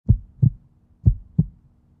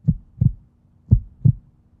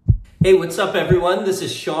Hey, what's up everyone? This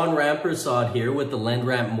is Sean Rampersaud here with the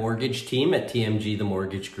LendRamp Mortgage team at TMG, the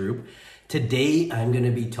Mortgage Group. Today, I'm going to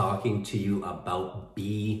be talking to you about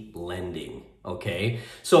B lending, okay?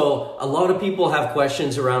 So a lot of people have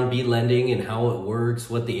questions around B lending and how it works,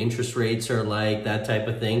 what the interest rates are like, that type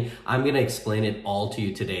of thing. I'm going to explain it all to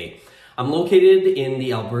you today. I'm located in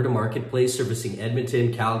the Alberta marketplace, servicing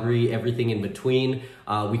Edmonton, Calgary, everything in between.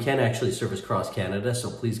 We can actually service across Canada,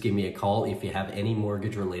 so please give me a call if you have any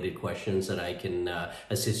mortgage-related questions that I can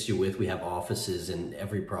assist you with. We have offices in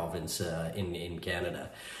every province in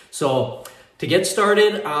Canada. So to get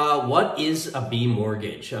started, what is a B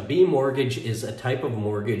mortgage? A B mortgage is a type of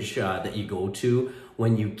mortgage that you go to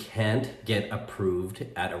when you can't get approved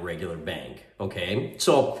at a regular bank, okay?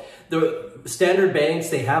 So the standard banks,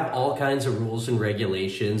 they have all kinds of rules and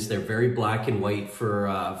regulations. They're very black and white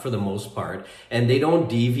for the most part, and they don't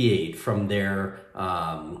deviate from their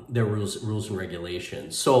rules and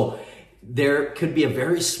regulations. So there could be a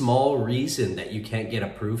very small reason that you can't get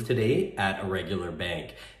approved today at a regular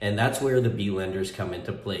bank, and that's where the B lenders come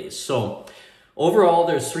into place. So overall,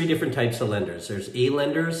 there's three different types of lenders. There's A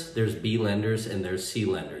lenders, there's B lenders, and there's C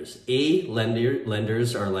lenders. A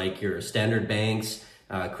lenders are like your standard banks,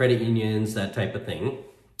 credit unions, that type of thing.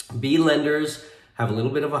 B lenders have a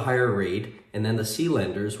little bit of a higher rate, and then the C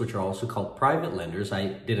lenders, which are also called private lenders, I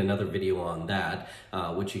did another video on that,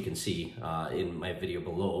 which you can see in my video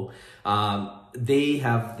below. They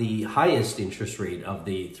have the highest interest rate of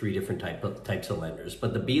the three different types of lenders,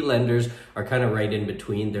 but the B lenders are kind of right in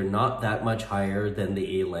between. They're not that much higher than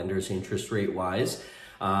the A lenders interest rate wise,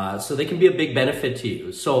 so they can be a big benefit to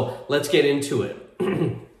you. So let's get into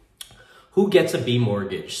it. Who gets a B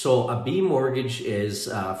mortgage? So a B mortgage is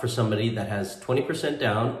for somebody that has 20%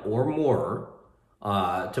 down or more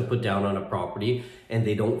to put down on a property, and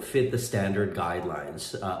they don't fit the standard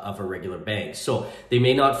guidelines of a regular bank. So they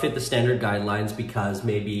may not fit the standard guidelines because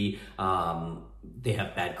maybe they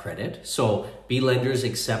have bad credit. So B lenders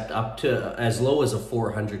accept up to as low as a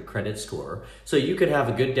 400 credit score. So you could have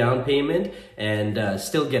a good down payment and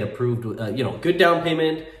still get approved, good down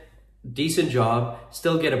payment, decent job,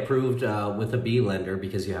 still get approved with a B lender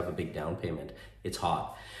because you have a big down payment. It's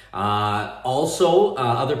hot. Also,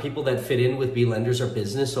 other people that fit in with B lenders are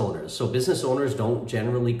business owners. So business owners don't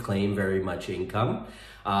generally claim very much income.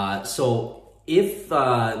 So if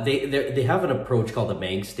they have an approach called the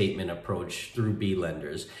bank statement approach through B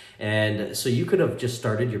lenders. And so you could have just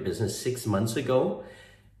started your business 6 months ago,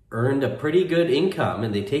 earned a pretty good income,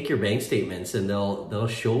 and they take your bank statements and they'll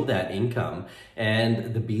show that income,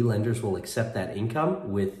 and the B lenders will accept that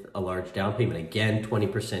income with a large down payment. Again,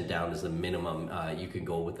 20% down is the minimum you can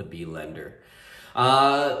go with a B lender.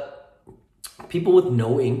 People with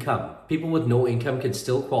no income can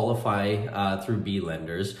still qualify through B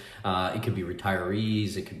lenders. It could be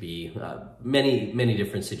retirees, it could be many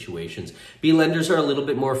different situations. B lenders are a little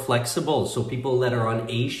bit more flexible, so people that are on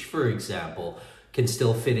AISH, for example, can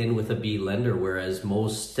still fit in with a B lender, whereas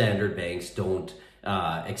most standard banks don't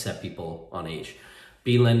accept people on AISH.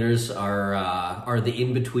 B lenders are the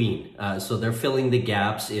in-between, so they're filling the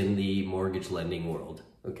gaps in the mortgage lending world,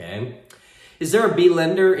 okay? Is there a B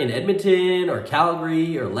lender in Edmonton or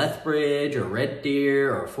Calgary or Lethbridge or Red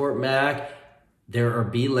Deer or Fort Mac? There are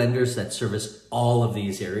B lenders that service all of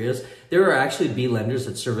these areas. There are actually B lenders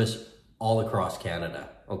that service all across Canada.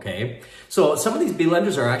 Okay, so some of these B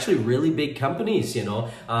lenders are actually really big companies,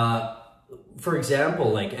 for example,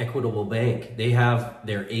 like Equitable Bank, they have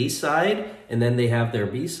their A side and then they have their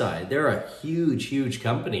B side. They're a huge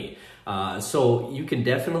company. So you can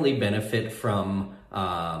definitely benefit from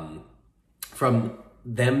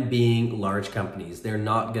them being large companies. They're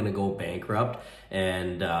not going to go bankrupt,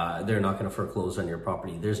 and they're not going to foreclose on your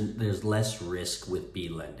property. There's less risk with B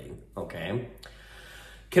lending, okay?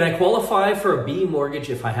 Can I qualify for a B mortgage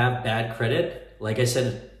if I have bad credit? Like I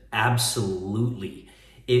said, absolutely.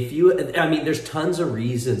 There's tons of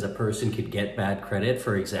reasons a person could get bad credit.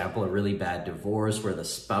 For example, a really bad divorce where the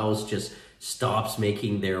spouse just stops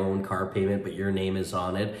making their own car payment, but your name is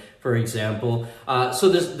on it, for example. So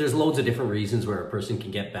there's loads of different reasons where a person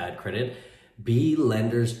can get bad credit. B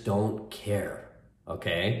lenders don't care,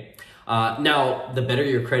 okay? Now, the better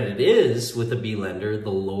your credit is with a B lender, the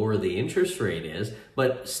lower the interest rate is,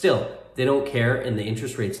 but still, they don't care, and the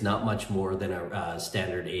interest rate's not much more than a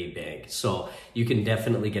standard A bank. So you can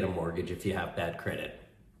definitely get a mortgage if you have bad credit.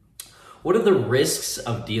 What are the risks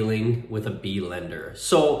of dealing with a B lender?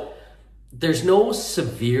 So there's no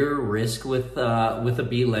severe risk with a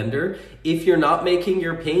B lender. If you're not making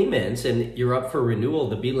your payments and you're up for renewal,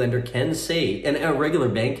 the B lender can say, and a regular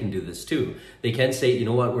bank can do this too, they can say, you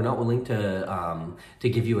know what, we're not willing to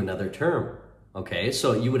give you another term. Okay,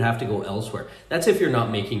 so you would have to go elsewhere. That's if you're not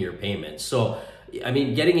making your payments. So, I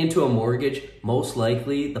mean, getting into a mortgage, most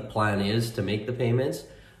likely the plan is to make the payments.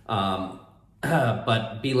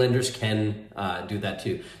 But B lenders can do that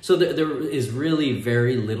too. So there is really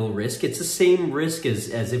very little risk. It's the same risk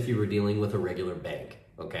as if you were dealing with a regular bank,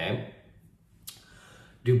 okay?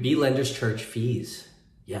 Do B lenders charge fees?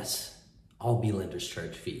 Yes, all B lenders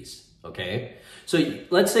charge fees, okay? So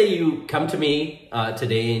let's say you come to me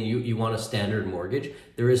today and you want a standard mortgage.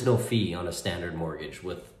 There is no fee on a standard mortgage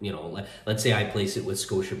with, you know, let's say I place it with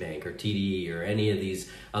Scotiabank or TD or any of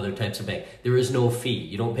these other types of bank. There is no fee.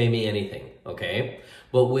 You don't pay me anything, okay?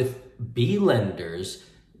 But with B lenders,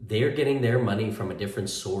 they're getting their money from a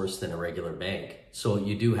different source than a regular bank. So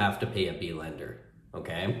you do have to pay a B lender.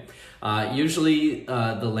 Okay. Usually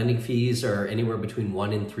the lending fees are anywhere between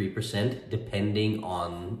 1% and 3% depending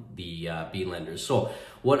on the B lenders. So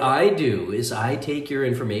what I do is I take your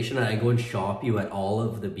information and I go and shop you at all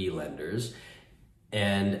of the B lenders,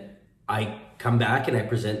 and I come back and I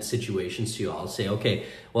present situations to you. I'll say, okay,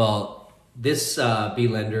 well, this B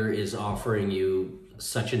lender is offering you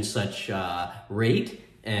such and such rate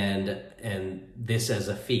and this as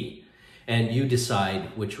a fee, and you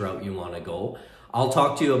decide which route you want to go. I'll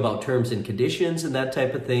talk to you about terms and conditions and that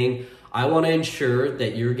type of thing. I want to ensure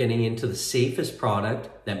that you're getting into the safest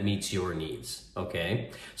product that meets your needs,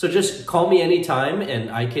 okay? So just call me anytime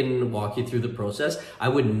and I can walk you through the process. I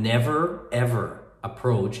would never, ever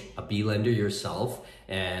approach a B lender yourself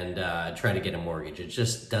and try to get a mortgage. It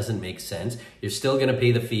just doesn't make sense. You're still going to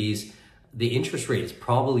pay the fees. The interest rate is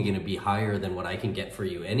probably going to be higher than what I can get for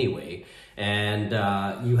you anyway. And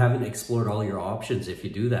you haven't explored all your options if you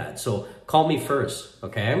do that. So call me first,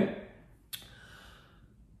 okay?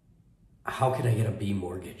 How can I get a B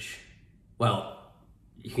mortgage? Well,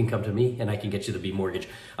 you can come to me and I can get you the B mortgage.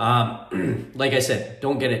 Like I said,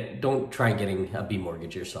 don't try getting a B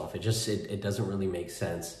mortgage yourself. It doesn't really make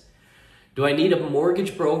sense. Do I need a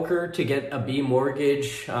mortgage broker to get a B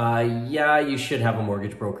mortgage? Yeah, you should have a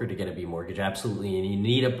mortgage broker to get a B mortgage, absolutely. And you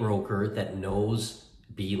need a broker that knows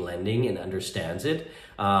B lending and understands it.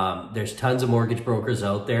 There's tons of mortgage brokers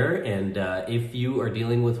out there, and if you are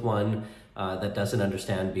dealing with one that doesn't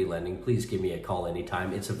understand B lending, please give me a call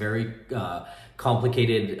anytime. It's a very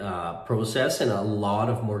complicated process, and a lot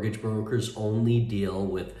of mortgage brokers only deal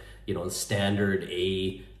with, you know, standard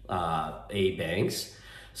A banks.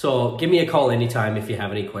 So give me a call anytime if you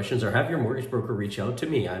have any questions, or have your mortgage broker reach out to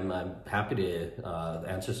me. I'm happy to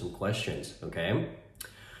answer some questions, okay?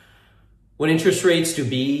 When interest rates do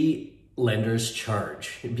B lenders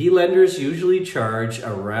charge? B lenders usually charge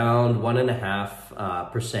around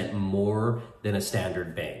 1.5% more than a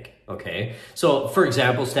standard bank, okay? So for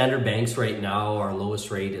example, standard banks right now, our lowest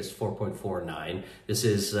rate is 4.49. This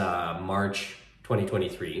is March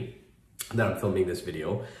 2023 that I'm filming this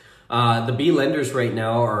video. The B lenders right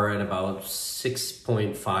now are at about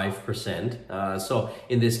 6.5%. So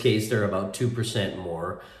in this case, they're about 2%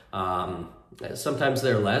 more. Sometimes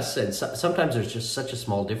they're less, and sometimes there's just such a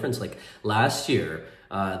small difference. Like last year,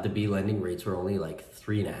 the B lending rates were only like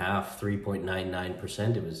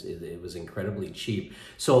 3.99%. It was incredibly cheap.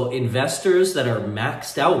 So investors that are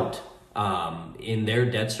maxed out in their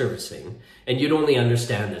debt servicing, and you'd only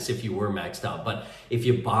understand this if you were maxed out, but if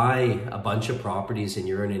you buy a bunch of properties and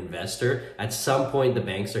you're an investor, at some point the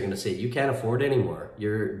banks are going to say you can't afford anymore.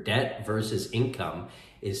 Your debt versus income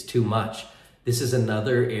is too much. This is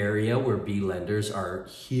another area where B lenders are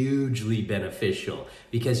hugely beneficial,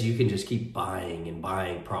 because you can just keep buying and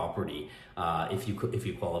buying property if you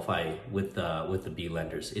qualify with the B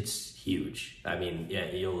lenders. It's huge. I mean,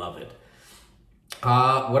 yeah, you'll love it.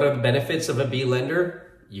 What are the benefits of a B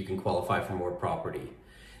lender? You can qualify for more property.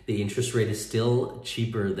 The interest rate is still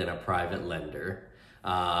cheaper than a private lender.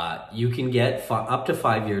 You can get up to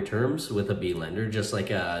 5-year terms with a B lender, just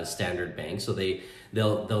like a standard bank. So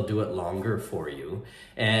they'll do it longer for you.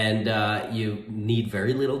 And you need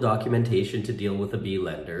very little documentation to deal with a B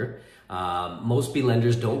lender. Most B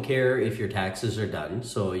lenders don't care if your taxes are done,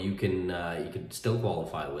 so you can still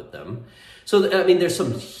qualify with them. So I mean, there's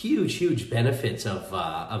some huge benefits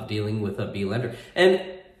of dealing with a B lender.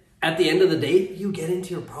 And at the end of the day, you get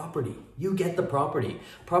into your property. You get the property.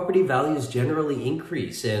 Property values generally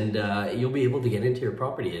increase, and you'll be able to get into your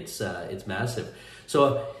property. It's massive.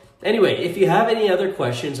 So anyway, if you have any other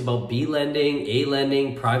questions about B lending, A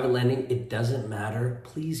lending, private lending, it doesn't matter.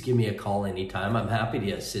 Please give me a call anytime. I'm happy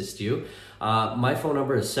to assist you. My phone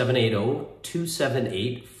number is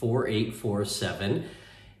 780-278-4847.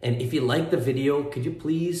 And if you like the video, could you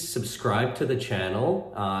please subscribe to the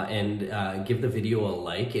channel and give the video a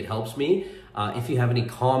like? It helps me. If you have any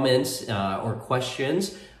comments or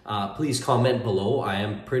questions, please comment below. I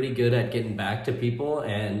am pretty good at getting back to people,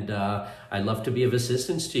 and I'd love to be of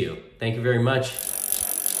assistance to you. Thank you very much.